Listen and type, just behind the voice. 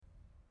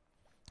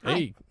Hi.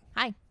 Hey.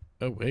 Hi.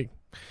 Oh, hey.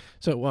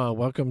 So,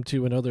 welcome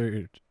to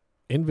another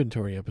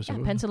inventory episode.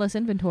 Yeah, pencilless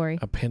inventory.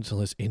 A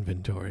pencilless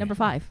inventory. Number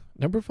 5.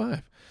 Number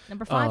 5.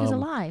 Number 5 is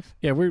alive.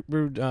 Yeah, we're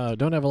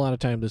don't have a lot of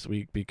time this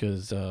week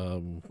because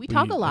we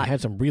talk a lot. We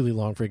had some really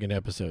long freaking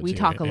episodes. We here,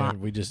 talk a lot.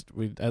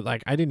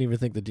 I didn't even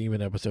think the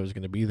demon episode was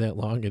going to be that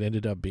long. It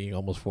ended up being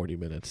almost 40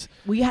 minutes.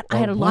 I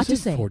had a lot to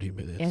say. 40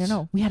 minutes. I don't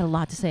know. We had a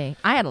lot to say.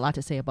 I had a lot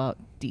to say about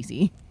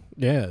DC.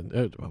 Yeah.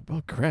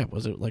 Oh crap!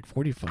 Was it like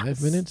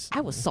 45 minutes?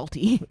 I was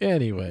salty.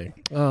 Anyway,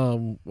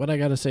 what I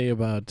got to say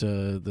about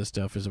this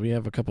stuff is we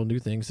have a couple new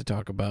things to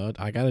talk about.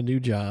 I got a new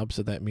job,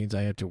 so that means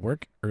I have to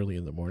work early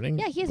in the morning.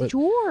 Yeah, he has a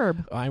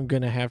job. I'm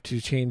going to have to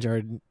change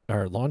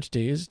our launch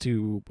days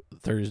to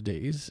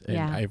Thursdays, and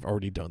Yeah. I've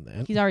already done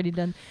that. He's already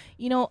done.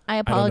 I I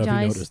apologize. don't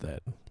know if you noticed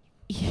that.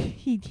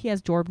 He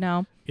has Jorb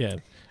now. Yeah,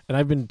 and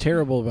I've been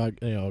terrible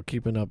about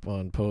keeping up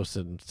on posts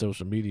and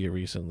social media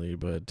recently,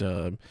 but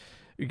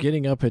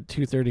getting up at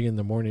 2:30 in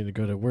the morning to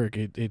go to work,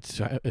 it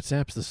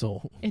saps the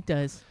soul. It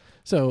does.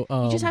 So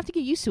You just have to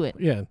get used to it.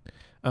 Yeah.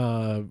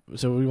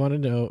 So we want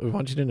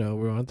you to know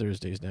we're on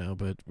Thursdays now,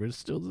 but we're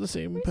still the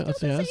same. We're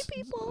still the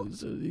same people.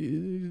 So,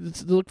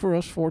 look for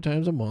us 4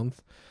 times a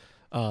month.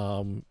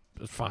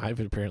 5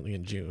 apparently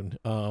in June.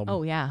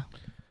 Oh yeah.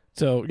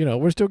 So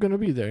we're still going to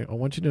be there. I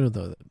want you to know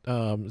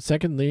that.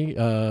 Secondly,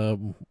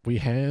 we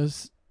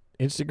has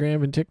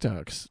Instagram and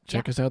TikToks.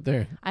 Check us out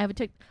there. I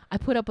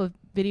put up a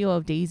video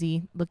of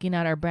Daisy looking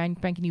at our brand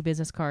spanking new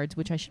business cards,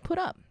 which I should put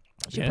up.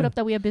 Put up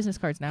that we have business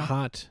cards now.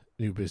 Hot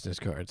new business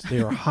cards. They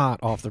are hot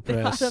off the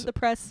press. Hot off the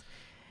press.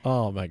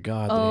 Oh my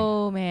God.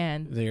 Oh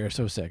man. They are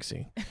so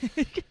sexy.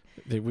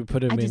 We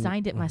put them I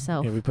designed it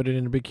myself. Yeah, we put it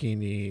in a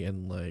bikini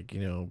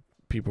and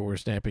people were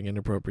snapping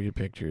inappropriate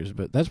pictures,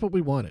 but that's what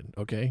we wanted,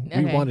 okay?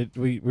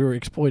 We were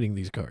exploiting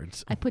these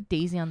cards. I put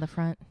Daisy on the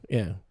front.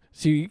 Yeah.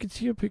 So you can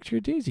see a picture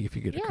of Daisy if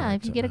you get a card.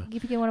 Yeah,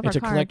 if you get one of it's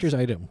our cards. It's a collector's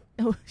item.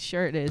 Oh,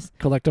 sure it is.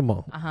 Collect them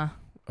all. Uh-huh.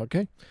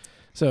 Okay.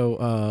 So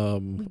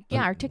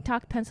our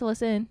TikTok pencil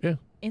us in. Yeah.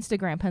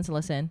 Instagram pencil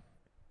us in.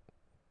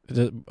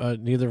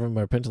 Neither of them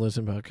are pencil us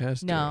in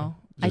podcast. No.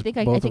 I think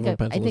I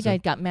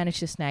managed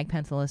to snag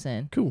pencil us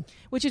in. Cool.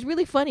 Which is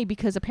really funny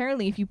because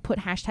apparently if you put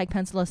hashtag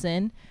pencil us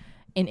in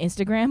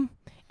Instagram,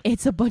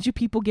 it's a bunch of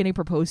people getting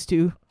proposed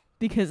to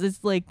because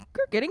it's like,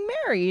 we're getting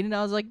married. And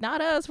I was like, not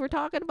us. We're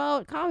talking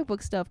about comic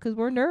book stuff because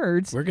we're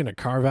nerds. We're going to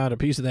carve out a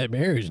piece of that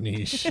marriage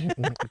niche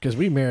because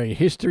we marry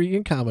history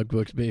and comic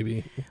books,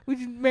 baby.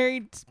 We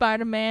married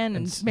Spider-Man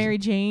and Mary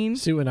Jane.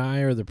 Sue and I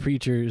are the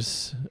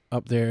preachers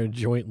up there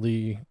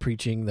jointly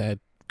preaching that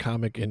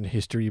comic and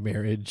history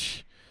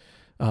marriage.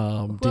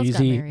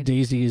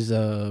 Daisy is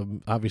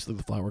obviously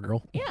the flower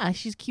girl. Yeah,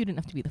 she's cute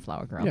enough to be the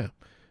flower girl. Yeah.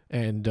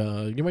 And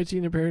you might see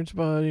an appearance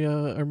by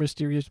our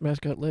mysterious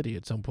mascot Letty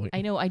at some point.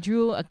 I know. I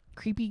drew a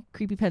creepy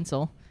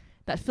pencil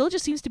that Phil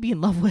just seems to be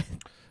in love with.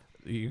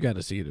 You got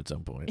to see it at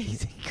some point.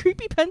 It's a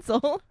creepy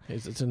pencil.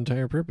 It's its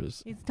entire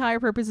purpose. Its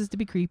entire purpose is to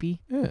be creepy.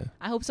 Yeah.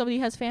 I hope somebody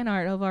has fan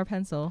art of our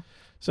pencil.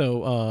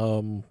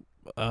 So,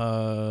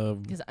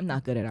 because I'm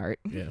not good at art.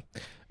 Yeah.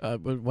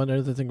 But one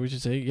other thing we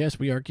should say, yes,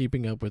 we are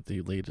keeping up with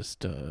the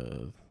latest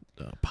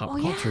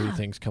pop culture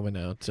things coming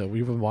out. So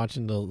we've been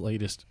watching the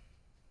latest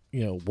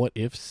what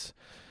ifs.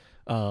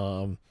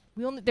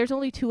 There's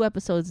only 2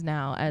 episodes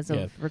now as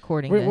of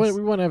recording this.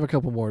 We want to have a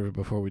couple more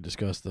before we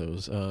discuss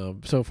those.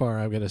 So far,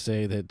 I'm going to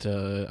say that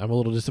I'm a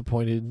little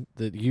disappointed.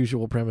 The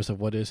usual premise of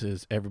what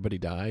is everybody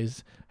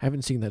dies.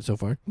 Haven't seen that so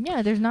far.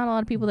 Yeah, there's not a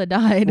lot of people that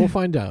died. We'll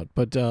find out,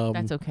 but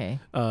that's okay.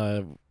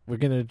 We're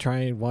going to try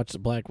and watch the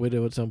Black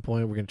Widow at some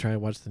point. We're going to try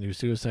and watch the new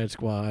Suicide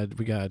Squad.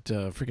 We got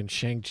freaking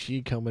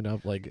Shang-Chi coming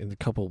up like in a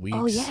couple weeks.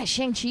 Oh, yeah,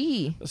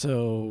 Shang-Chi.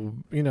 So,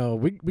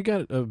 we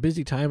got a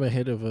busy time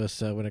ahead of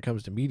us when it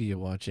comes to media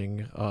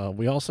watching.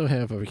 We also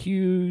have a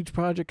huge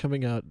project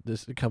coming out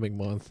this coming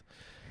month.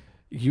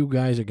 You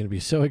guys are going to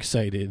be so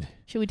excited.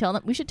 Should we tell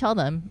them? We should tell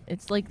them.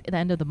 It's like the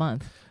end of the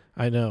month.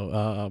 I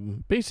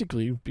know.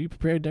 Basically, be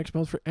prepared next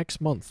month for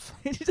X month.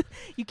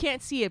 You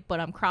can't see it, but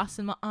I'm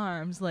crossing my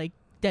arms like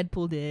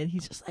Deadpool did.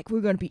 He's just like, we're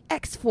going to be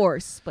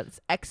X-Force, but it's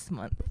X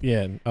month.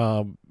 Yeah.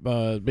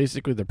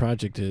 Basically, the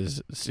project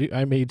is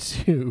I made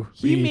Sue.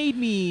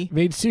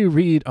 Made Sue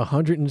read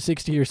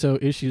 160 or so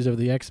issues of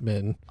the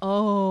X-Men.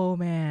 Oh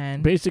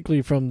man!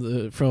 Basically, from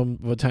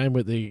the time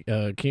where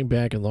they came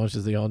back and launched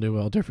as the all new,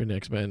 all different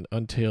X-Men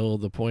until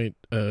the point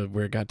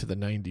where it got to the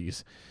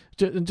 90s.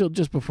 Until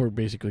just before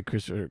basically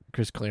Chris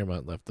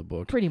Claremont left the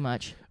book. Pretty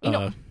much.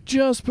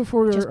 Just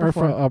before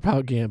our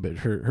pal Gambit,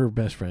 her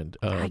best friend,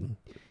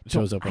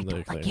 shows up on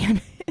the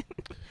Gambit.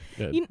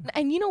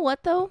 And you know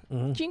what though?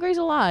 Mm-hmm. Jean Grey's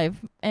alive,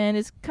 and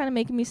it's kind of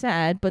making me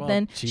sad. But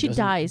then she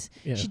dies.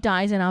 Yeah. She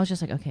dies, and I was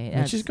just like, okay.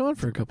 And she's gone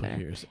for a couple of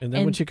years, and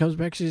then when she comes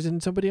back, she's in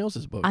somebody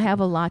else's book. I have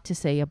a lot to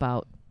say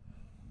about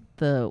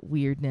the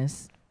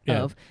weirdness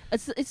of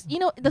it's.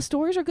 The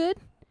stories are good.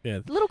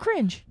 Yeah. A little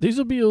cringe. These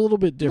will be a little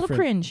bit different. A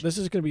little cringe. This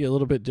is going to be a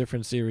little bit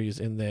different series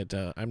in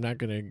that I'm not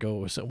going to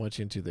go so much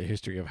into the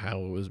history of how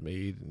it was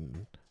made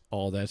and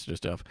all that sort of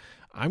stuff.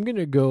 I'm going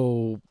to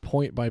go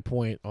point by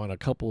point on a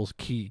couple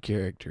key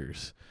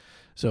characters.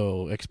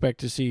 So expect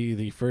to see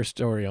the first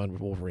story on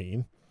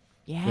Wolverine,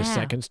 Yeah. the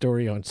second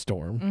story on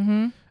Storm,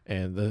 Mm-hmm.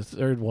 and the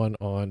third one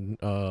on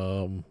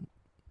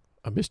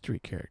a mystery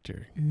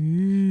character,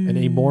 an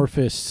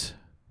amorphous,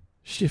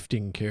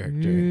 shifting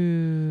character.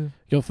 Ooh.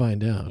 You'll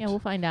find out. Yeah, we'll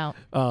find out.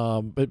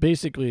 But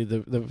basically,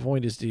 the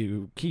point is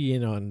to key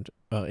in on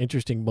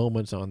interesting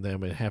moments on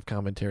them and have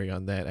commentary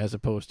on that, as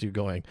opposed to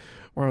going,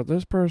 well,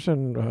 this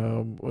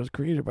person was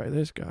created by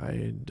this guy,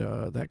 and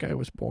that guy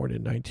was born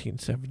in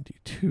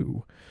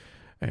 1972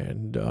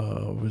 and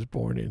was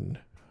born in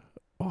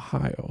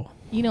Ohio.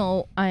 You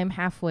know, I'm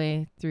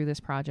halfway through this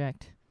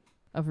project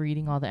of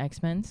reading all the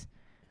X-Men's.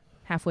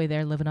 Halfway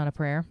there, living on a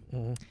prayer.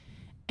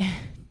 Mm-hmm.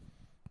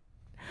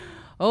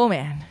 Oh,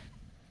 man.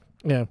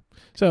 Yeah.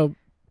 So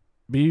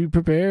be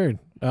prepared.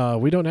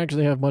 We don't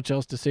actually have much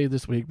else to say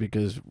this week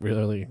because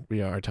really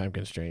we are time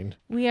constrained.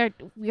 We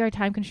are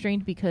time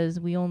constrained because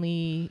we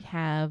only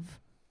have,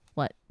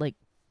 what, like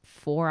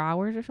 4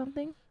 hours or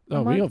something?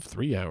 Oh, month? we have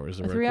 3 hours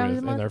to Or work 3 hours with, a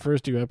and month? our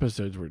first 2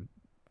 episodes were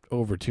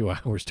over 2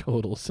 hours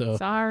total. So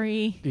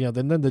Sorry. yeah,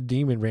 then the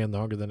demon ran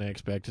longer than I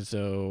expected.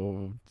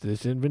 So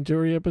this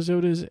inventory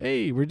episode is,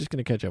 hey, we're just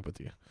gonna catch up with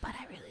you. But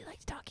I really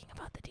liked talking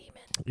about the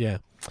demon. Yeah.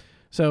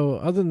 So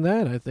other than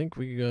that, I think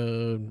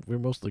we're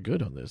mostly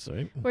good on this,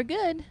 right? We're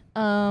good.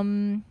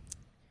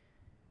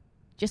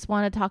 Just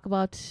want to talk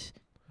about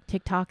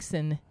TikToks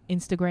and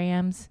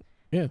Instagrams.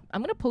 Yeah.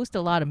 I'm gonna post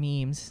a lot of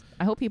memes.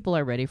 I hope people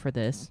are ready for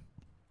this.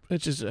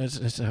 It's just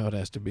that's how it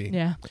has to be.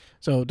 Yeah,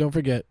 So don't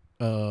forget,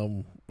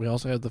 we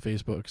also have the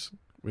Facebooks.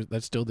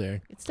 That's still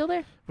there. it's still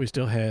there. We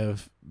still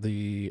have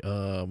the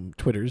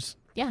Twitters.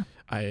 Yeah.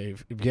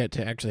 I've yet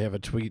to actually have a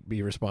tweet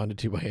be responded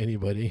to by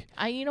anybody.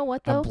 You know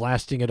what I'm though?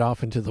 blasting it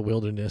off into the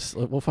wilderness.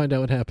 We'll find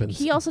out what happens.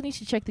 He also needs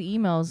to check the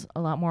emails a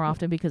lot more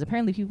often because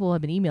apparently people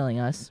have been emailing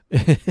us.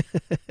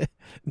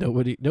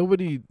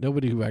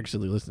 nobody who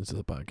actually listens to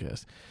the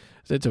podcast.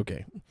 So it's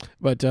okay.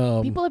 But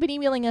People have been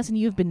emailing us and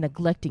you've been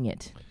neglecting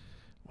it.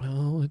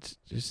 well, it's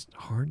just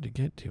hard to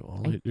get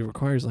to. It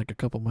requires like a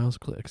couple mouse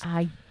clicks.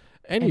 I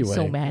Anyway, am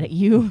so mad at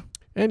you.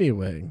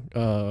 Anyway,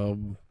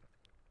 don't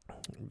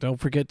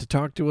forget to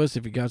talk to us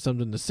if you got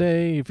something to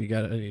say, if you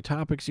got any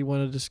topics you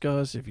want to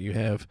discuss, if you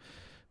have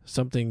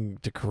something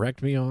to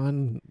correct me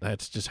on.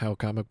 That's just how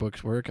comic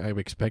books work. I'm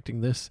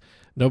expecting this.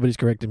 Nobody's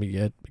corrected me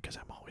yet because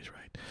I'm always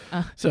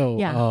right. So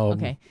Yeah,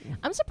 okay.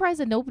 I'm surprised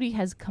that nobody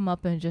has come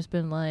up and just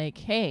been like,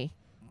 hey,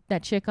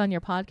 that chick on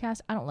your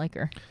podcast, I don't like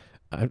her.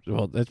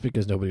 Well, that's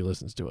because nobody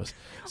listens to us.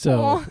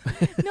 So,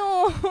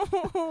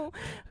 No.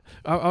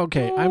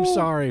 okay, I'm No.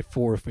 sorry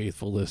for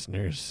faithful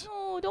listeners.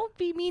 No, don't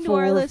be mean to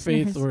our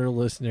listeners. faithful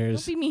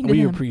listeners, Don't be mean to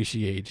we them.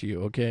 appreciate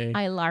you, okay?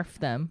 I larf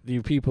them.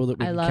 You people that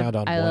we I can love- count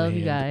on I one love hand.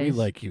 you guys. We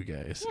like you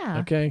guys. Yeah.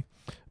 Okay?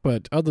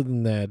 But other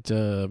than that,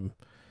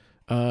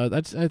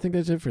 I think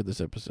that's it for this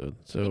episode.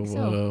 So, Think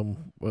so.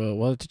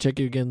 we'll have to check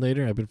you again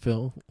later. I've been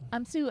Phil.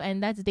 I'm Sue,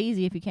 and that's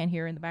Daisy if you can't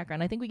hear her in the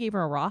background. I think we gave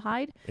her a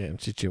rawhide.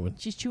 And she's chewing.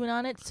 She's chewing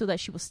on it so that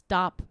she will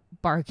stop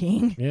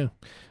barking. Yeah.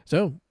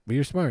 So,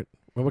 be smart.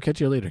 Well, we'll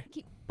catch you later.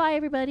 Bye,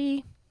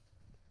 everybody.